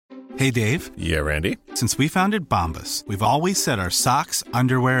Hey, Dave. Yeah, Randy? Since we founded Bombas, we've always said our socks,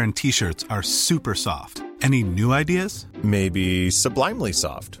 underwear, and T-shirts are super soft. Any new ideas? Maybe sublimely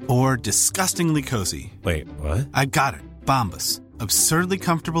soft. Or disgustingly cozy. Wait, what? I got it. Bombas. Absurdly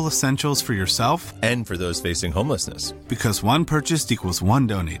comfortable essentials for yourself and for those facing homelessness. Because one purchased equals one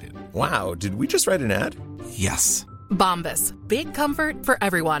donated. Wow, did we just write an ad? Yes. Bombas. Big comfort for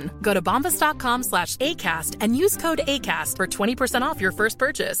everyone. Go to bombas.com/ACAST and use code ACAST for 20% off your first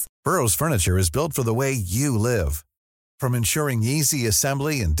purchase. Burrow's furniture is built for the way you live. From ensuring easy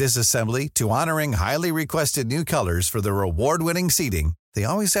assembly and disassembly to honoring highly requested new colors for their award-winning seating, they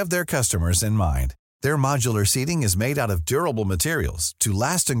always have their customers in mind. Their modular seating is made out of durable materials to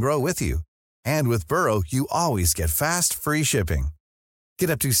last and grow with you. And with Burrow, you always get fast, free shipping. Get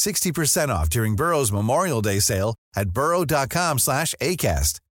up to 60% off during Burrow's Memorial Day sale at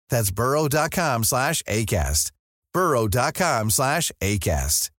burrow.com/ACAST. That's burrow.com/ACAST.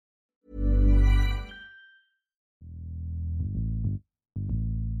 burrow.com/ACAST.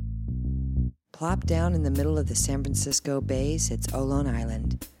 Plop down in the middle of the San Francisco Bay sits Ohlone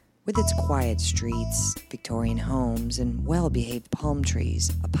Island. With its quiet streets, Victorian homes, and well-behaved palm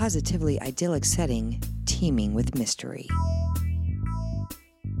trees, a positively idyllic setting teeming with mystery.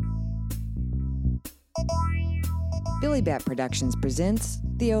 Billy Bat Productions presents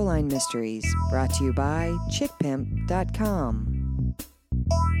The Oline Mysteries, brought to you by chickpimp.com.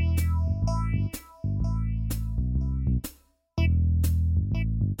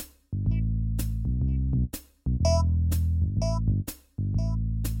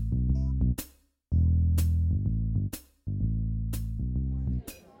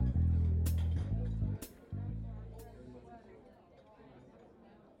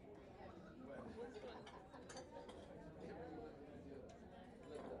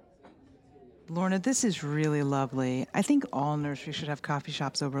 Lorna, this is really lovely. I think all nurseries should have coffee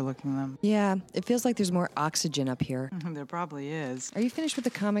shops overlooking them. Yeah, it feels like there's more oxygen up here. There probably is. Are you finished with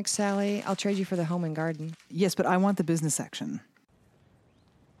the comics, Sally? I'll trade you for the home and garden. Yes, but I want the business section.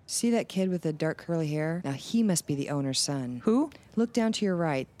 See that kid with the dark curly hair? Now he must be the owner's son. Who? Look down to your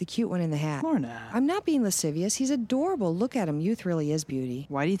right, the cute one in the hat. Lorna. I'm not being lascivious. He's adorable. Look at him. Youth really is beauty.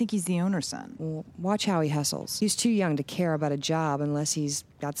 Why do you think he's the owner's son? Well, watch how he hustles. He's too young to care about a job unless he's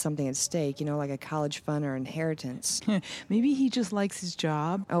got something at stake, like a college fund or inheritance. Maybe he just likes his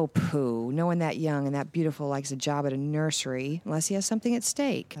job. Oh, pooh. No one that young and that beautiful likes a job at a nursery unless he has something at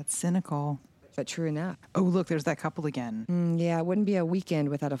stake. That's cynical. But true enough. Oh, look, there's that couple again. Yeah, it wouldn't be a weekend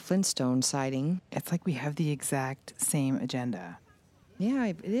without a Flintstone sighting. It's like we have the exact same agenda. Yeah,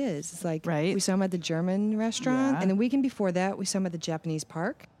 it is. It's like right? We saw him at the German restaurant, and the weekend before that, we saw him at the Japanese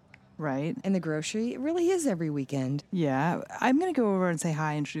park. Right. And the grocery. It really is every weekend. Yeah. I'm going to go over and say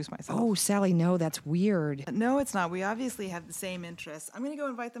hi and introduce myself. Oh, Sally, no, that's weird. No, it's not. We obviously have the same interests. I'm going to go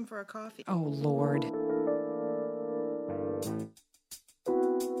invite them for a coffee. Oh, Lord.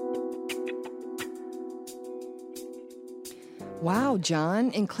 Wow,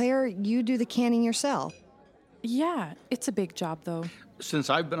 John. And Claire, you do the canning yourself. Yeah, it's a big job, though.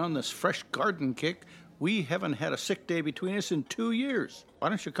 Since I've been on this fresh garden kick, we haven't had a sick day between us in 2 years. Why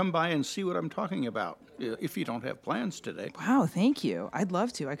don't you come by and see what I'm talking about, if you don't have plans today? Wow, thank you. I'd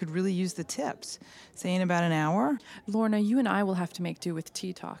love to. I could really use the tips. Say in about an hour? Lorna, you and I will have to make do with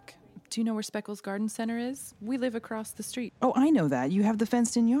tea talk. Do you know where Speckles Garden Center is? We live across the street. Oh, I know that. You have the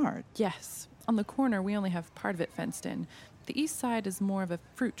fenced-in yard. Yes. On the corner, we only have part of it fenced in. The east side is more of a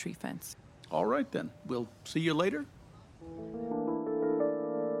fruit tree fence. All right, then. We'll see you later.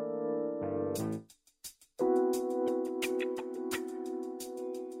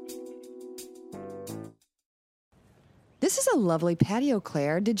 This is a lovely patio,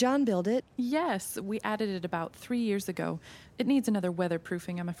 Claire. Did John build it? Yes, we added it about 3 years ago. It needs another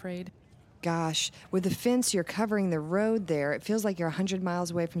weatherproofing, I'm afraid. Gosh, with the fence, you're covering the road there. It feels like you're 100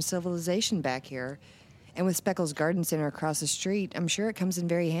 miles away from civilization back here. And with Speckles Garden Center across the street, I'm sure it comes in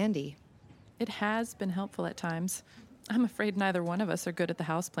very handy. It has been helpful at times. I'm afraid neither one of us are good at the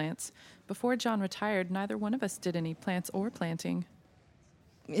houseplants. Before John retired, neither one of us did any plants or planting.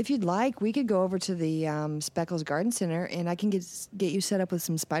 If you'd like, we could go over to the Speckles Garden Center, and I can get you set up with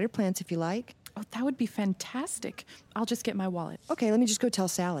some spider plants if you like. Oh, that would be fantastic. I'll just get my wallet. Okay, let me just go tell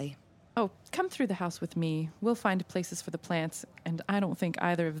Sally. Oh, come through the house with me. We'll find places for the plants, and I don't think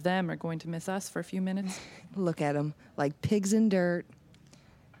either of them are going to miss us for a few minutes. Look at them, like pigs in dirt.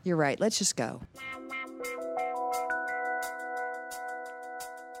 You're right, let's just go.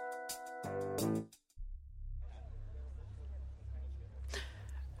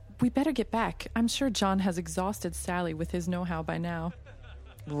 We better get back. I'm sure John has exhausted Sally with his know-how by now.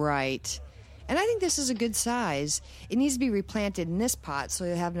 Right. And I think this is a good size. It needs to be replanted in this pot so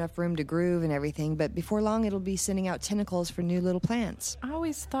you'll have enough room to groove and everything, but before long it'll be sending out tentacles for new little plants. I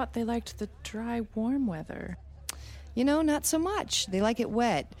always thought they liked the dry, warm weather. You know, not so much. They like it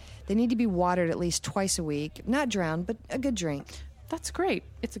wet. They need to be watered at least twice a week. Not drowned, but a good drink. That's great.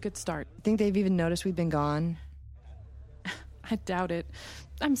 It's a good start. Think they've even noticed we've been gone? I doubt it.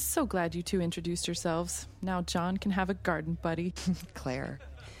 I'm so glad you two introduced yourselves. Now John can have a garden buddy. Claire.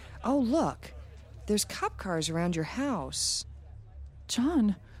 Oh, look. There's cop cars around your house.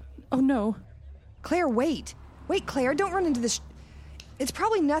 John. Oh, no. Claire, wait. Wait, Claire, don't run into this. It's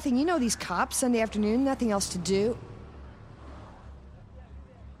probably nothing. You know these cops, Sunday afternoon, nothing else to do.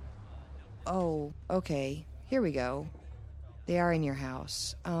 Oh, okay. Here we go. They are in your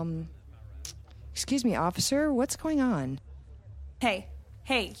house. Excuse me, officer, what's going on? Hey,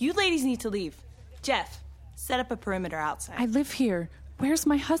 you ladies need to leave. Jeff, set up a perimeter outside. I live here. Where's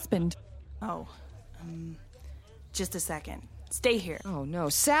my husband? Oh, just a second. Stay here. Oh, no.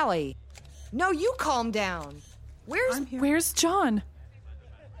 Sally! No, you calm down. Where's John?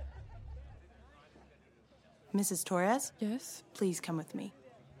 Mrs. Torres? Yes? Please come with me.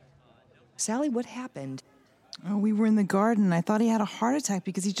 Sally, what happened? Oh, we were in the garden. I thought he had a heart attack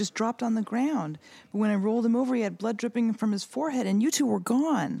because he just dropped on the ground. But when I rolled him over, he had blood dripping from his forehead, and you two were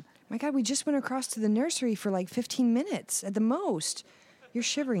gone. My God, we just went across to the nursery for like 15 minutes at the most. You're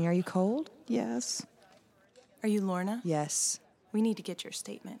shivering. Are you cold? Yes. Are you Lorna? Yes. We need to get your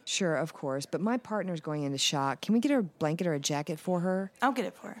statement. Sure, of course. But my partner's going into shock. Can we get her a blanket or a jacket for her? I'll get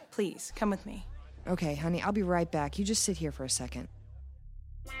it for her. Please, come with me. Okay, honey, I'll be right back. You just sit here for a second.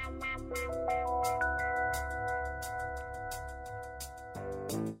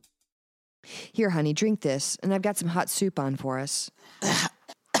 Here, honey, drink this, and I've got some hot soup on for us.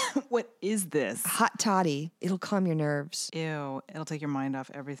 What is this? Hot toddy. It'll calm your nerves. Ew, it'll take your mind off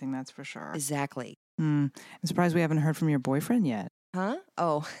everything, that's for sure. Exactly. I'm surprised we haven't heard from your boyfriend yet. Huh?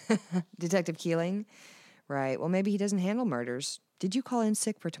 Oh, Detective Keeling? Right, well, maybe he doesn't handle murders. Did you call in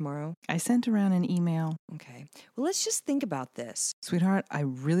sick for tomorrow? I sent around an email. Okay. Well, let's just think about this. Sweetheart, I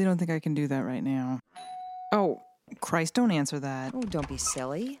really don't think I can do that right now. Oh, Christ, don't answer that. Oh, don't be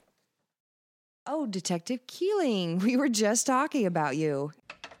silly. Oh, Detective Keeling, we were just talking about you.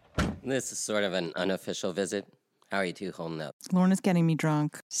 This is sort of an unofficial visit. How are you two holding up? Lorna's getting me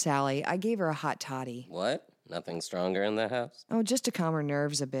drunk. Sally, I gave her a hot toddy. What? Nothing stronger in the house? Oh, just to calm her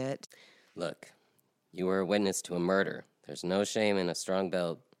nerves a bit. Look, you were a witness to a murder. There's no shame in a strong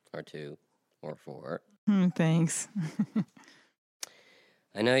belt, or two, or four. Thanks.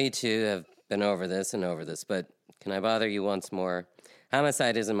 I know you two have been over this, but can I bother you once more?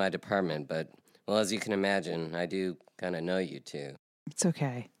 Homicide isn't my department, but, well, as you can imagine, I do kind of know you two. It's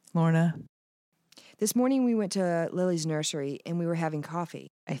okay. Lorna? This morning we went to Lily's nursery and we were having coffee.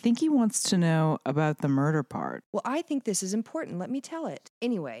 I think he wants to know about the murder part. Well, I think this is important. Let me tell it.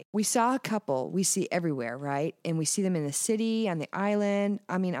 Anyway, we saw a couple we see everywhere, right? And we see them in the city, on the island.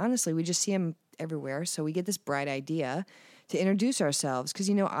 I mean, honestly, we just see them everywhere. So we get this bright idea to introduce ourselves because,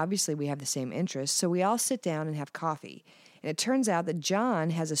 you know, obviously we have the same interests. So we all sit down and have coffee. And it turns out that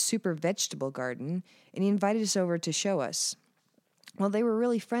John has a super vegetable garden and he invited us over to show us. Well, they were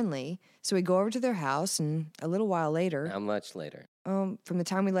really friendly, so we go over to their house, and a little while later... How much later? From the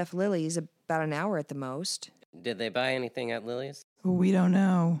time we left Lily's, about an hour at the most. Did they buy anything at Lily's? We don't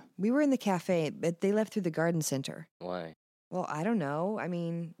know. We were in the cafe, but they left through the garden center. Why? Well, I don't know. I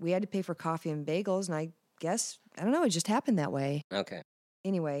mean, we had to pay for coffee and bagels, and I guess, I don't know, it just happened that way. Okay.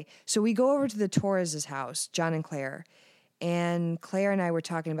 Anyway, so we go over to the Torres' house, John and Claire, and Claire and I were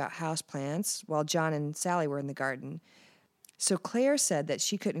talking about houseplants while John and Sally were in the garden. So Claire said that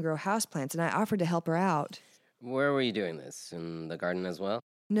she couldn't grow houseplants, and I offered to help her out. Where were you doing this? In the garden as well?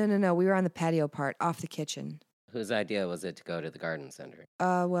 No. We were on the patio part, off the kitchen. Whose idea was it to go to the garden center?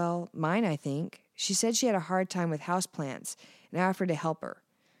 Well, mine, I think. She said she had a hard time with houseplants, and I offered to help her.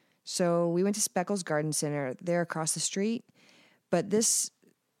 So we went to Speckles Garden Center, there across the street. But this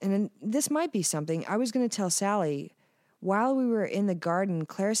might be something. I was going to tell Sally, while we were in the garden,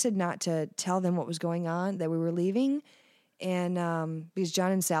 Claire said not to tell them what was going on, that we were leaving. And because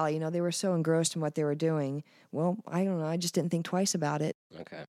John and Sally, you know, they were so engrossed in what they were doing. Well, I don't know. I just didn't think twice about it.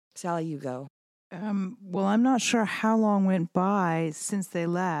 Okay. Sally, you go. Well, I'm not sure how long went by since they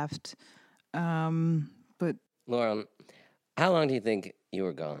left. But... Lauren, how long do you think you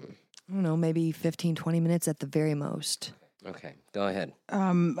were gone? I don't know, maybe 15, 20 minutes at the very most. Okay, go ahead.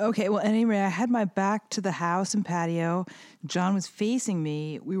 Okay, well, anyway, I had my back to the house and patio. John was facing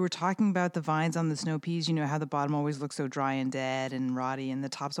me. We were talking about the vines on the snow peas. You know how the bottom always looks so dry and dead and rotty, and the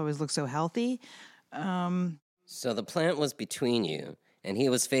tops always look so healthy. So the plant was between you, And he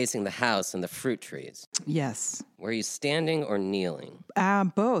was facing the house and the fruit trees. Yes. Were you standing or kneeling?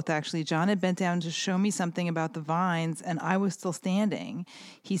 Both, actually. John had bent down to show me something about the vines, and I was still standing.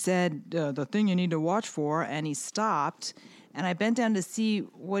 He said, the thing you need to watch for, and he stopped. And I bent down to see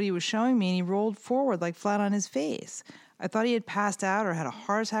what he was showing me, and he rolled forward, like flat on his face. I thought he had passed out or had a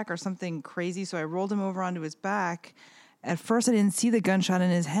heart attack or something crazy, so I rolled him over onto his back. At first, I didn't see the gunshot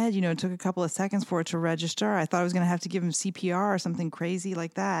in his head. It took a couple of seconds for it to register. I thought I was going to have to give him CPR or something crazy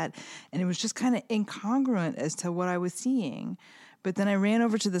like that. And it was just kind of incongruent as to what I was seeing. But then I ran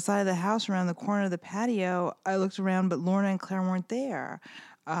over to the side of the house around the corner of the patio. I looked around, but Lorna and Claire weren't there.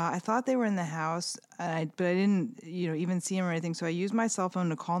 I thought they were in the house, but I didn't, even see them or anything. So I used my cell phone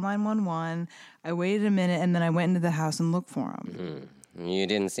to call 911. I waited a minute, and then I went into the house and looked for them. Mm-hmm. You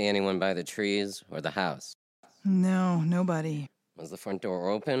didn't see anyone by the trees or the house? No, nobody. Was the front door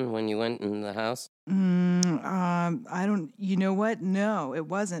open when you went in the house? I don't, you know what? No, it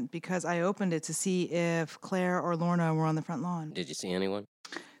wasn't, because I opened it to see if Claire or Lorna were on the front lawn. Did you see anyone?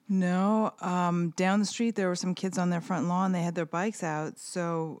 No. Down the street, there were some kids on their front lawn. They had their bikes out,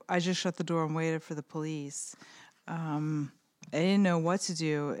 so I just shut the door and waited for the police. I didn't know what to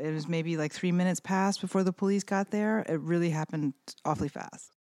do. It was maybe like 3 minutes passed before the police got there. It really happened awfully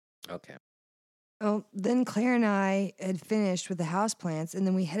fast. Okay. Well, then Claire and I had finished with the houseplants, and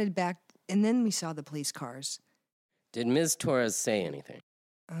then we headed back, and then we saw the police cars. Did Ms. Torres say anything?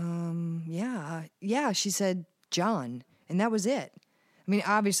 Yeah, she said, John, and that was it. I mean,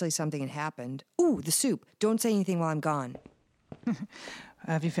 obviously something had happened. Ooh, the soup. Don't say anything while I'm gone.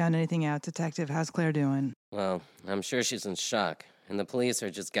 Have you found anything out, Detective? How's Claire doing? Well, I'm sure she's in shock, and the police are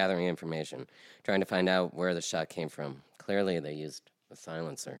just gathering information, trying to find out where the shot came from. Clearly, they used a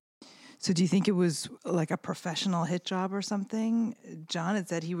silencer. So do you think it was like a professional hit job or something? John had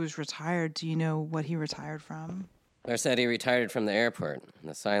said he was retired. Do you know what he retired from? Claire said he retired from the airport, and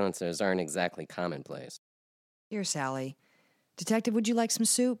the silencers aren't exactly commonplace. Here, Sally. Detective, would you like some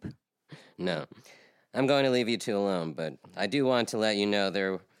soup? No. I'm going to leave you two alone, but I do want to let you know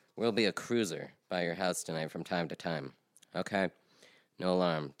there will be a cruiser by your house tonight from time to time. Okay? No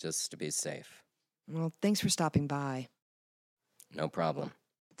alarm, just to be safe. Well, thanks for stopping by. No problem.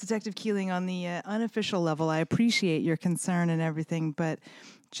 Detective Keeling, on the unofficial level, I appreciate your concern and everything, but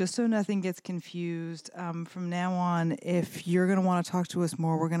just so nothing gets confused, from now on, if you're going to want to talk to us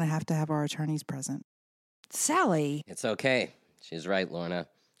more, we're going to have our attorneys present. Sally! It's okay. She's right, Lorna.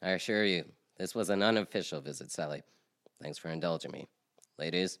 I assure you, this was an unofficial visit, Sally. Thanks for indulging me.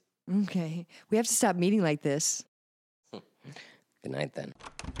 Ladies? Okay. We have to stop meeting like this. Good night, then.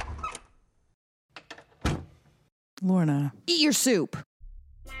 Lorna. Eat your soup!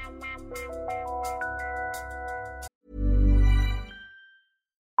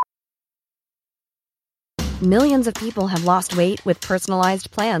 Millions of people have lost weight with personalized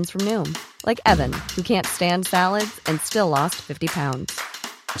plans from Noom. Like Evan, who can't stand salads and still lost 50 pounds.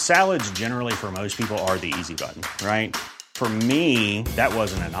 Salads generally for most people are the easy button, right? For me, that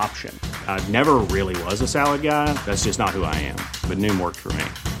wasn't an option. I never really was a salad guy. That's just not who I am. But Noom worked for me.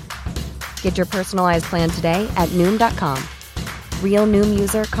 Get your personalized plan today at Noom.com. Real Noom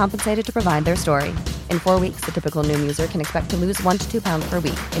user compensated to provide their story. In 4 weeks, the typical Noom user can expect to lose 1 to 2 pounds per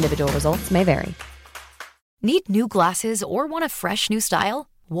week. Individual results may vary. Need new glasses or want a fresh new style?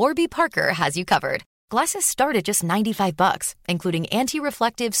 Warby Parker has you covered. Glasses start at just $95, including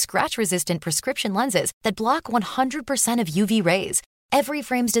anti-reflective, scratch-resistant prescription lenses that block 100% of UV rays. Every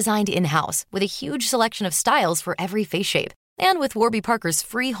frame's designed in-house with a huge selection of styles for every face shape. And with Warby Parker's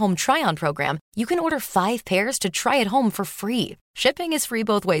free home try-on program, you can order 5 pairs to try at home for free. Shipping is free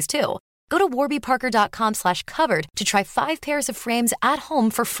both ways, too. Go to warbyparker.com/covered to try 5 pairs of frames at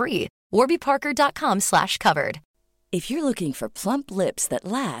home for free. warbyparker.com/covered. If you're looking for plump lips that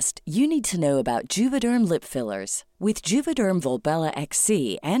last, you need to know about Juvederm lip fillers. With Juvederm Volbella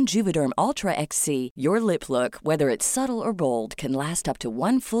XC and Juvederm Ultra XC, your lip look, whether it's subtle or bold, can last up to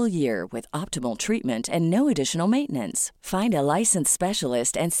 1 full year with optimal treatment and no additional maintenance. Find a licensed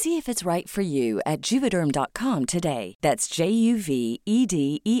specialist and see if it's right for you at Juvederm.com today. That's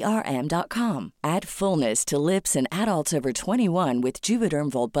JUVEDERM.com. Add fullness to lips in adults over 21 with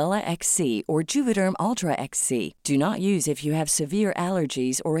Juvederm Volbella XC or Juvederm Ultra XC. Do not use if you have severe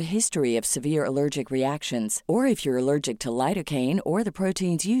allergies or a history of severe allergic reactions, or if you're you're allergic to lidocaine or the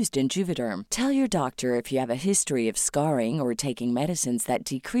proteins used in Juvederm. Tell your doctor if you have a history of scarring or taking medicines that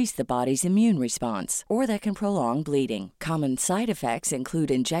decrease the body's immune response or that can prolong bleeding. Common side effects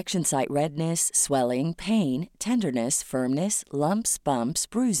include injection site redness, swelling, pain, tenderness, firmness, lumps, bumps,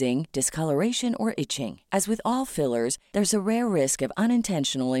 bruising, discoloration, or itching. As with all fillers, there's a rare risk of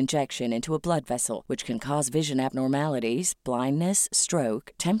unintentional injection into a blood vessel, which can cause vision abnormalities, blindness,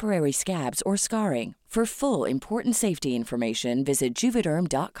 stroke, temporary scabs, or scarring. For full, important safety information, visit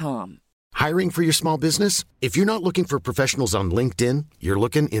Juvederm.com. Hiring for your small business? If you're not looking for professionals on LinkedIn, you're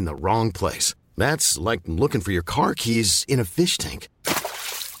looking in the wrong place. That's like looking for your car keys in a fish tank.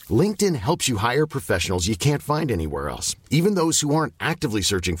 LinkedIn helps you hire professionals you can't find anywhere else, even those who aren't actively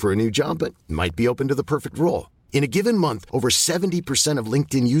searching for a new job but might be open to the perfect role. In a given month, over 70% of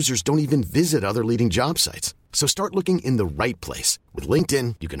LinkedIn users don't even visit other leading job sites. So start looking in the right place. With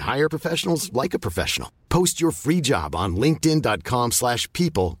LinkedIn, you can hire professionals like a professional. Post your free job on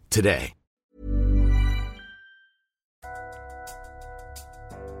linkedin.com/people today.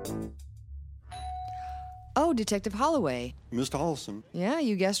 Oh, Detective Holloway. Mr. Hollison. Yeah,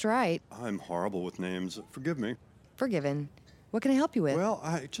 you guessed right. I'm horrible with names. Forgive me. Forgiven. What can I help you with? Well,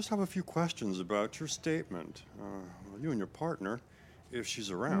 I just have a few questions about your statement. You and your partner, if she's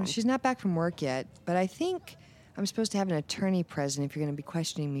around. She's not back from work yet, but I think I'm supposed to have an attorney present if you're going to be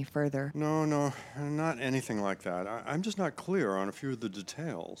questioning me further. No, not anything like that. I'm just not clear on a few of the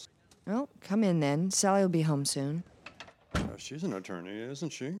details. Well, come in then. Sally will be home soon. She's an attorney,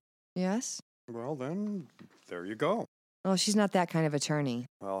 isn't she? Yes? Well, then, there you go. Oh, she's not that kind of attorney.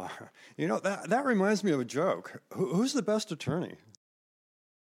 Well, that reminds me of a joke. Who's the best attorney?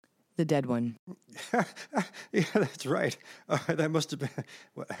 The dead one. Yeah, that's right. That must have been...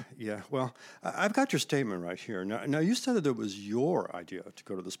 Well, I've got your statement right here. Now, you said that it was your idea to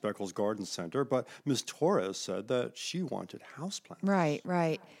go to the Speckles Garden Center, but Ms. Torres said that she wanted houseplants.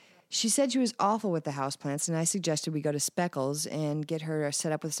 Right. She said she was awful with the houseplants, and I suggested we go to Speckles and get her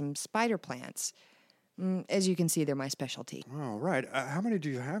set up with some spider plants. As you can see, they're my specialty. Oh, right. How many do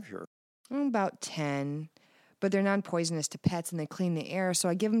you have here? About 10. But they're non-poisonous to pets, and they clean the air, so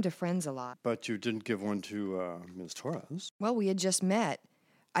I give them to friends a lot. But you didn't give one to Ms. Torres. Well, we had just met.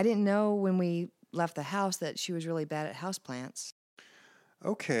 I didn't know when we left the house that she was really bad at houseplants.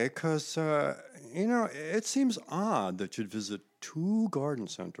 Okay, because, it seems odd that you'd visit 2 garden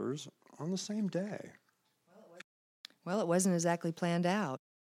centers on the same day. Well, it wasn't exactly planned out.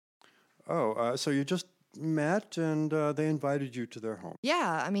 Oh, so you just met and they invited you to their home?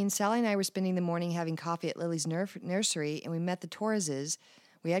 Yeah, Sally and I were spending the morning having coffee at Lily's nursery, and we met the Torreses.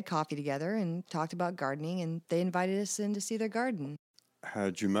 We had coffee together and talked about gardening, and they invited us in to see their garden.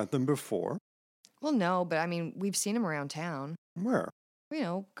 Had you met them before? Well, no, but we've seen them around town. Where?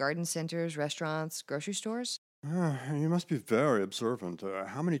 Garden centers, restaurants, grocery stores. You must be very observant.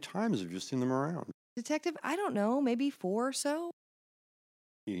 How many times have you seen them around? Detective, I don't know, maybe 4 or so.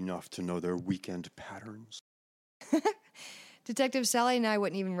 Enough to know their weekend patterns. Detective, Sally and I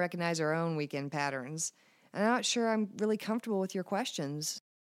wouldn't even recognize our own weekend patterns. And I'm not sure I'm really comfortable with your questions.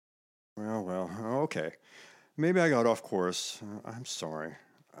 Well, okay. Maybe I got off course. I'm sorry.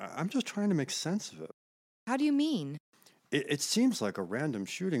 I'm just trying to make sense of it. How do you mean? It seems like a random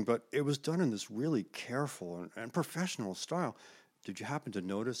shooting, but it was done in this really careful and professional style. Did you happen to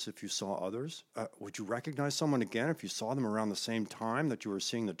notice if you saw others? Would you recognize someone again if you saw them around the same time that you were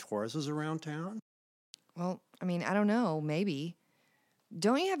seeing the Torreses around town? Well, I don't know, maybe.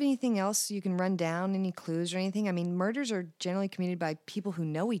 Don't you have anything else you can run down, any clues or anything? Murders are generally committed by people who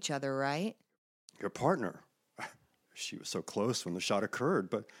know each other, right? Your partner. She was so close when the shot occurred,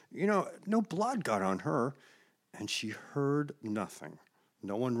 but, no blood got on her, and she heard nothing.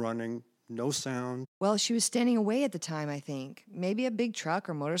 No one running. No sound. Well, she was standing away at the time, I think. Maybe a big truck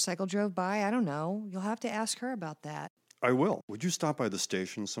or motorcycle drove by. I don't know. You'll have to ask her about that. I will. Would you stop by the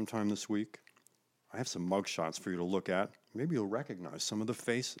station sometime this week? I have some mugshots for you to look at. Maybe you'll recognize some of the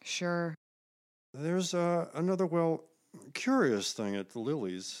faces. Sure. There's another, curious thing at the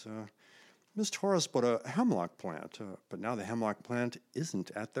Lily's. Miss Torres bought a hemlock plant, but now the hemlock plant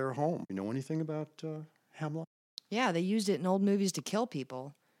isn't at their home. You know anything about hemlock? Yeah, they used it in old movies to kill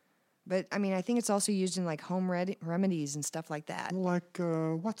people. But, I think it's also used in, home remedies and stuff like that. Like,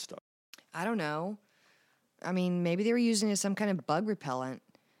 what stuff? I don't know. Maybe they were using it as some kind of bug repellent.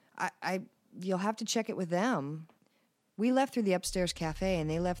 You'll have to check it with them. We left through the upstairs cafe, and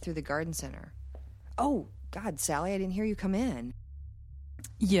they left through the garden center. Oh, God, Sally, I didn't hear you come in.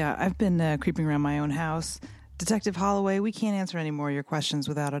 Yeah, I've been creeping around my own house. Detective Holloway, we can't answer any more of your questions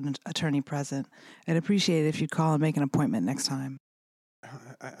without an attorney present. I'd appreciate it if you'd call and make an appointment next time.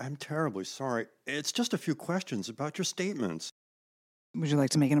 I'm terribly sorry. It's just a few questions about your statements. Would you like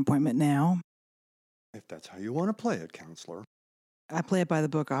to make an appointment now? If that's how you want to play it, counselor. I play it by the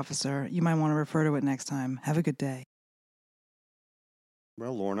book, officer. You might want to refer to it next time. Have a good day.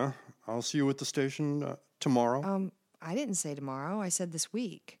 Well, Lorna, I'll see you at the station tomorrow. I didn't say tomorrow. I said this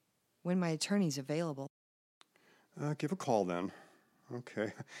week, when my attorney's available. Give a call then.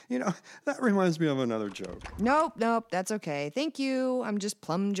 Okay. You know, that reminds me of another joke. Nope, that's okay. Thank you. I'm just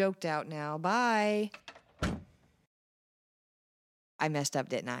plumb joked out now. Bye. I messed up,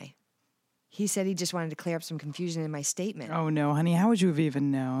 didn't I? He said he just wanted to clear up some confusion in my statement. Oh, no, honey. How would you have even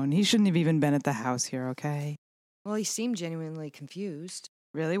known? He shouldn't have even been at the house here, okay? Well, he seemed genuinely confused.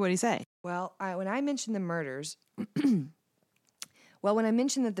 Really? What'd he say? Well, when I mentioned the murders... when I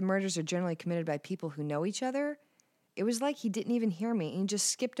mentioned that the murders are generally committed by people who know each other... It was like he didn't even hear me, and he just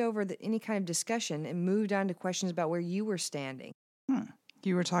skipped over any kind of discussion and moved on to questions about where you were standing.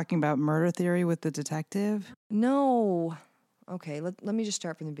 You were talking about murder theory with the detective? No. Okay, let me just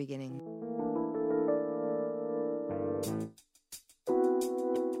start from the beginning.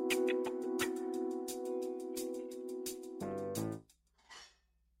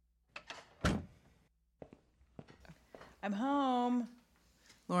 I'm home.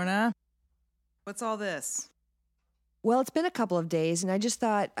 Lorna, what's all this? Well, it's been a couple of days, and I just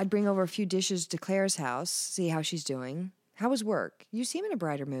thought I'd bring over a few dishes to Claire's house, see how she's doing. How was work? You seem in a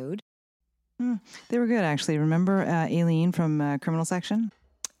brighter mood. They were good, actually. Remember Aileen from Criminal Section?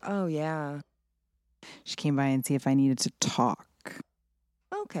 Oh, yeah. She came by and see if I needed to talk.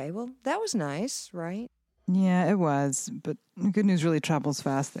 Okay, well, that was nice, right? Yeah, it was, but good news really travels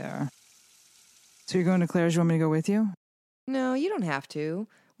fast there. So you're going to Claire's? You want me to go with you? No, you don't have to.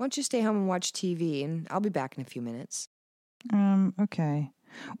 Why don't you stay home and watch TV, and I'll be back in a few minutes. Okay.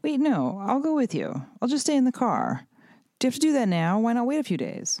 Wait, no, I'll go with you. I'll just stay in the car. Do you have to do that now? Why not wait a few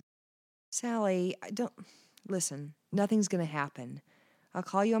days? Sally, Listen, nothing's going to happen. I'll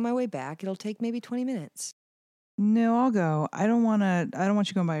call you on my way back. It'll take maybe 20 minutes. No, I'll go. I don't want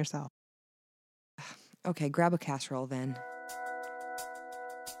you going by yourself. Okay, grab a casserole then.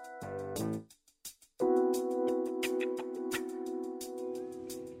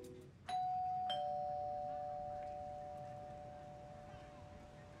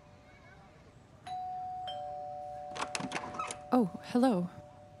 Oh, hello.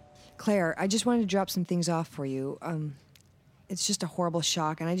 Claire, I just wanted to drop some things off for you. It's just a horrible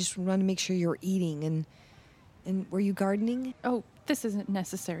shock, and I just wanted to make sure you're eating. And were you gardening? Oh, this isn't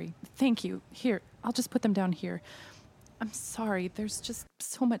necessary. Thank you. Here, I'll just put them down here. I'm sorry. There's just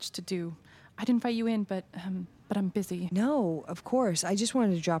so much to do. I'd invite you in, but I'm busy. No, of course. I just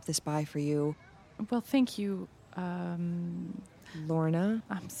wanted to drop this by for you. Well, thank you. Lorna?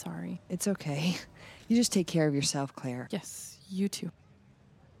 I'm sorry. It's okay. You just take care of yourself, Claire. Yes, you too.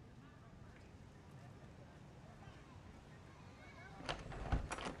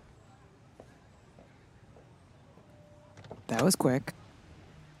 That was quick.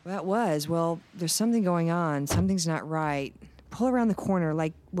 That was. Well, there's something going on. Something's not right. Pull around the corner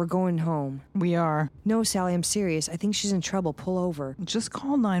like we're going home. We are. No, Sally, I'm serious. I think she's in trouble. Pull over. Just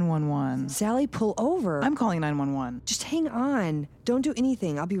call 911. Sally, pull over. I'm calling 911. Just hang on. Don't do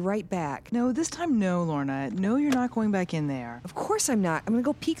anything. I'll be right back. No, this time no, Lorna. No, you're not going back in there. Of course I'm not. I'm going to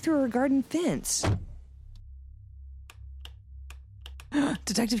go peek through her garden fence.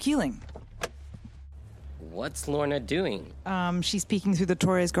 Detective Keeling. What's Lorna doing? She's peeking through the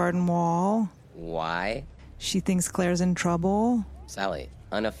Torres garden wall. Why? She thinks Claire's in trouble. Sally,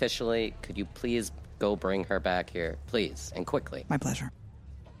 unofficially, could you please go bring her back here? Please, and quickly. My pleasure.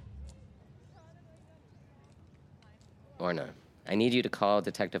 Lorna, I need you to call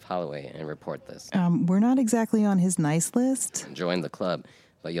Detective Holloway and report this. We're not exactly on his nice list. Join the club,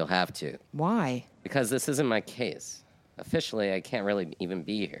 but you'll have to. Why? Because this isn't my case. Officially, I can't really even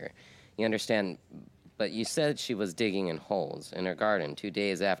be here. You understand? But you said she was digging in holes in her garden 2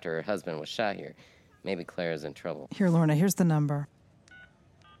 days after her husband was shot here. Maybe Claire's in trouble. Here, Lorna, here's the number.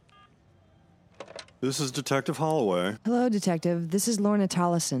 This is Detective Holloway. Hello, Detective. This is Lorna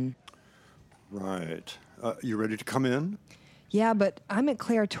Tollison. Right. You ready to come in? Yeah, but I'm at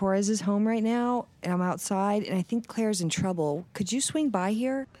Claire Torres's home right now, and I'm outside, and I think Claire's in trouble. Could you swing by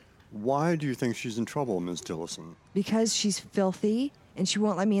here? Why do you think she's in trouble, Ms. Dillison? Because she's filthy, and she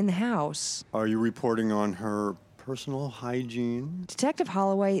won't let me in the house. Are you reporting on her personal hygiene? Detective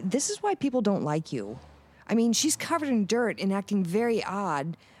Holloway, this is why people don't like you. I mean, she's covered in dirt and acting very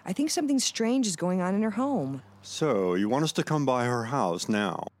odd. I think something strange is going on in her home. So, you want us to come by her house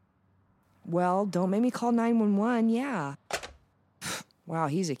now? Well, don't make me call 911, yeah. Wow,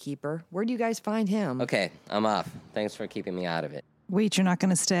 he's a keeper. Where do you guys find him? Okay, I'm off. Thanks for keeping me out of it. Wait, you're not going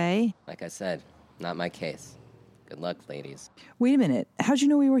to stay? Like I said, not my case. Good luck, ladies. Wait a minute. How'd you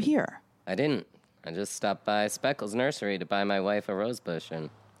know we were here? I didn't. I just stopped by Speckle's nursery to buy my wife a rosebush, and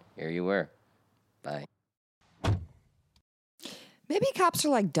here you were. Bye. Maybe cops are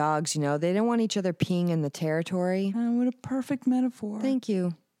like dogs, you know. They don't want each other peeing in the territory. What a perfect metaphor. Thank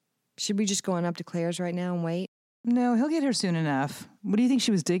you. Should we just go on up to Claire's right now and wait? No, he'll get here soon enough. What do you think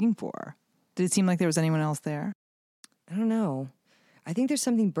she was digging for? Did it seem like there was anyone else there? I don't know. I think there's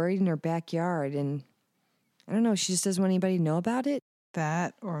something buried in her backyard, and I don't know, she just doesn't want anybody to know about it.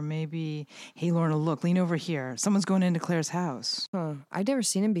 That, or maybe, hey, Lorna, look, lean over here. Someone's going into Claire's house. Huh, I've never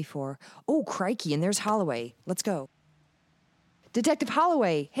seen him before. Oh, crikey, and there's Holloway. Let's go. Detective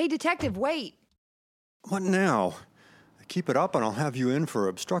Holloway! Hey, detective, wait! What now? Keep it up and I'll have you in for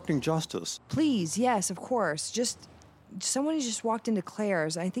obstructing justice. Please, yes, of course. Someone just walked into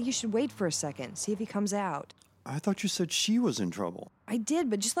Claire's. I think you should wait for a second, see if he comes out. I thought you said she was in trouble. I did,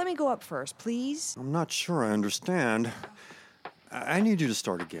 but just let me go up first, please. I'm not sure I understand. I need you to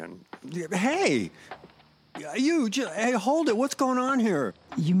start again. Hey! Hey, hold it. What's going on here?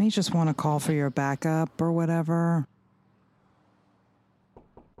 You may just want to call for your backup or whatever.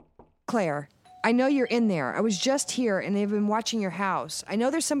 Claire, I know you're in there. I was just here and they've been watching your house. I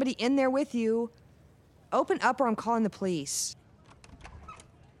know there's somebody in there with you. Open up or I'm calling the police.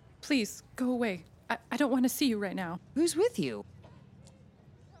 Please, go away. I don't want to see you right now. Who's with you?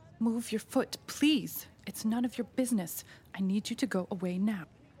 Move your foot, please. It's none of your business. I need you to go away now.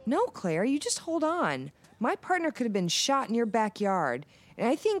 No, Claire, you just hold on. My partner could have been shot in your backyard, and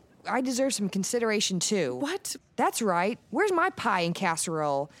I think I deserve some consideration, too. What? That's right. Where's my pie and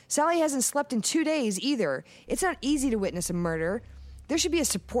casserole? Sally hasn't slept in 2 days, either. It's not easy to witness a murder. There should be a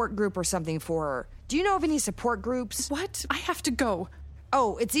support group or something for her. Do you know of any support groups? What? I have to go.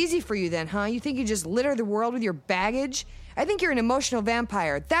 Oh, it's easy for you then, huh? You think you just litter the world with your baggage? I think you're an emotional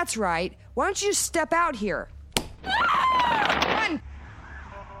vampire. That's right. Why don't you just step out here? Run!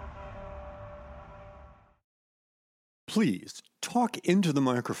 Please, talk into the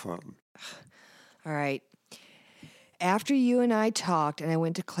microphone. All right. After you and I talked and I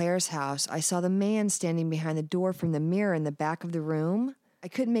went to Claire's house, I saw the man standing behind the door from the mirror in the back of the room. I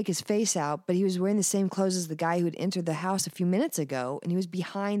couldn't make his face out, but he was wearing the same clothes as the guy who had entered the house a few minutes ago, and he was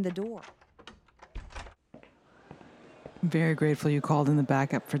behind the door. I'm very grateful you called in the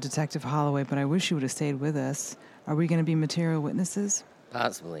backup for Detective Holloway, but I wish you would have stayed with us. Are we going to be material witnesses?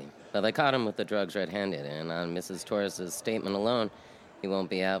 Possibly. But they caught him with the drugs red-handed, and on Mrs. Torres' statement alone, he won't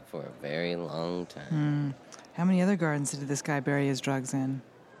be out for a very long time. How many other gardens did this guy bury his drugs in?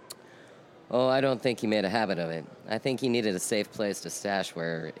 Oh, I don't think he made a habit of it. I think he needed a safe place to stash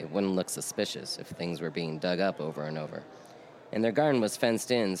where it wouldn't look suspicious if things were being dug up over and over. And their garden was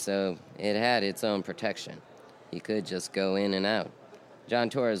fenced in, so it had its own protection. He could just go in and out. John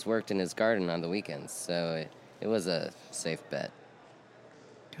Torres worked in his garden on the weekends, so it was a safe bet.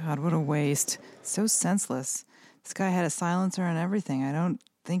 God, what a waste. So senseless. This guy had a silencer and everything. I don't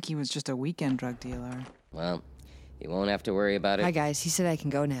think he was just a weekend drug dealer. Well, you won't have to worry about it. Hi, guys. He said I can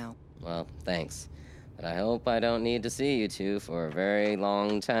go now. Well, thanks. But I hope I don't need to see you two for a very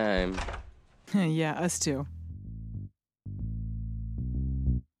long time. Yeah, us too.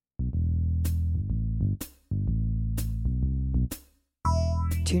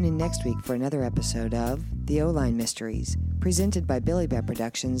 Tune in next week for another episode of The O-Line Mysteries, presented by Billy Bat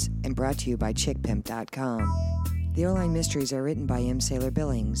Productions and brought to you by ChickPimp.com. The O-Line Mysteries are written by M. Sailor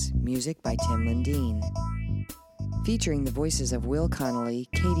Billings, music by Tim Lundeen. Featuring the voices of Will Connolly,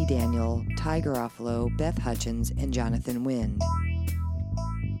 Katie Daniel, Ty Garofalo, Beth Hutchins, and Jonathan Wind.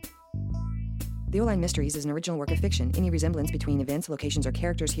 The O-Line Mysteries is an original work of fiction. Any resemblance between events, locations, or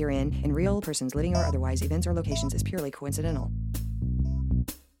characters herein and real persons, living or otherwise, events or locations is purely coincidental.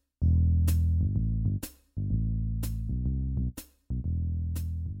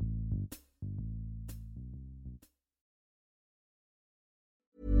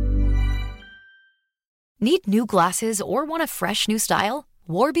 Need new glasses or want a fresh new style?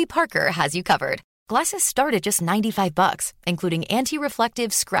 Warby Parker has you covered. Glasses start at just $95, including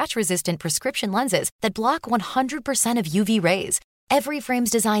anti-reflective, scratch-resistant prescription lenses that block 100% of UV rays. Every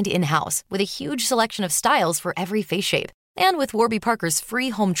frame's designed in-house with a huge selection of styles for every face shape. And with Warby Parker's free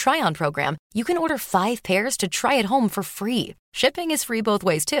home try-on program, you can order 5 pairs to try at home for free. Shipping is free both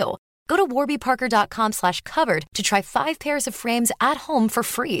ways, too. Go to warbyparker.com/covered to try 5 pairs of frames at home for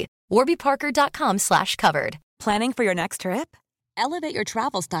free. warbyparker.com/covered. Planning for your next trip? Elevate your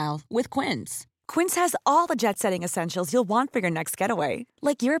travel style with Quince. Quince has all the jet-setting essentials you'll want for your next getaway,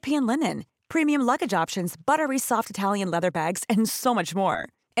 like European linen, premium luggage options, buttery soft Italian leather bags, and so much more.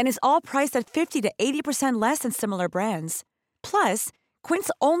 And is all priced at 50 to 80% less than similar brands. Plus, Quince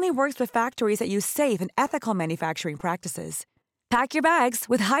only works with factories that use safe and ethical manufacturing practices. Pack your bags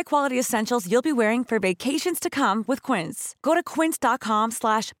with high-quality essentials you'll be wearing for vacations to come with Quince. Go to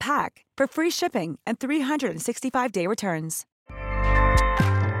quince.com/pack for free shipping and 365-day returns.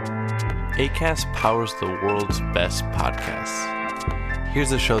 Acast powers the world's best podcasts.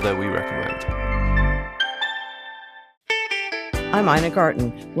 Here's a show that we recommend. I'm Ina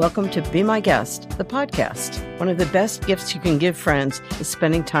Garten. Welcome to Be My Guest, the podcast. One of the best gifts you can give friends is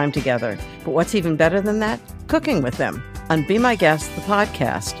spending time together. But what's even better than that? Cooking with them. On Be My Guest, the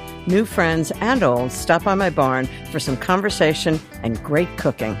podcast, new friends and old stop by my barn for some conversation and great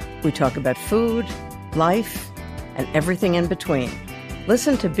cooking. We talk about food, life, and everything in between.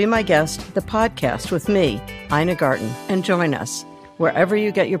 Listen to Be My Guest, the podcast with me, Ina Garten, and join us wherever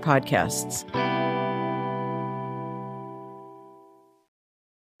you get your podcasts.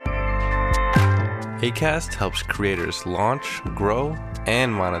 Acast helps creators launch, grow,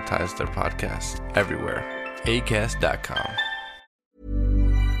 and monetize their podcasts everywhere. Acast.com.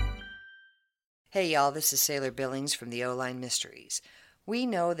 Hey y'all, this is Sailor Billings from the O-Line Mysteries. We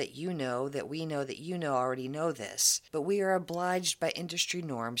know that you know that we know that you know already know this, but we are obliged by industry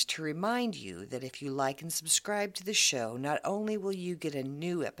norms to remind you that if you like and subscribe to the show, not only will you get a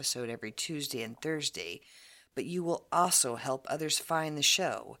new episode every Tuesday and Thursday, but you will also help others find the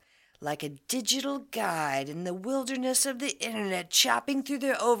show. Like a digital guide in the wilderness of the internet, chopping through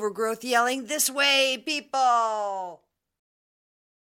their overgrowth, yelling, "This way, people!"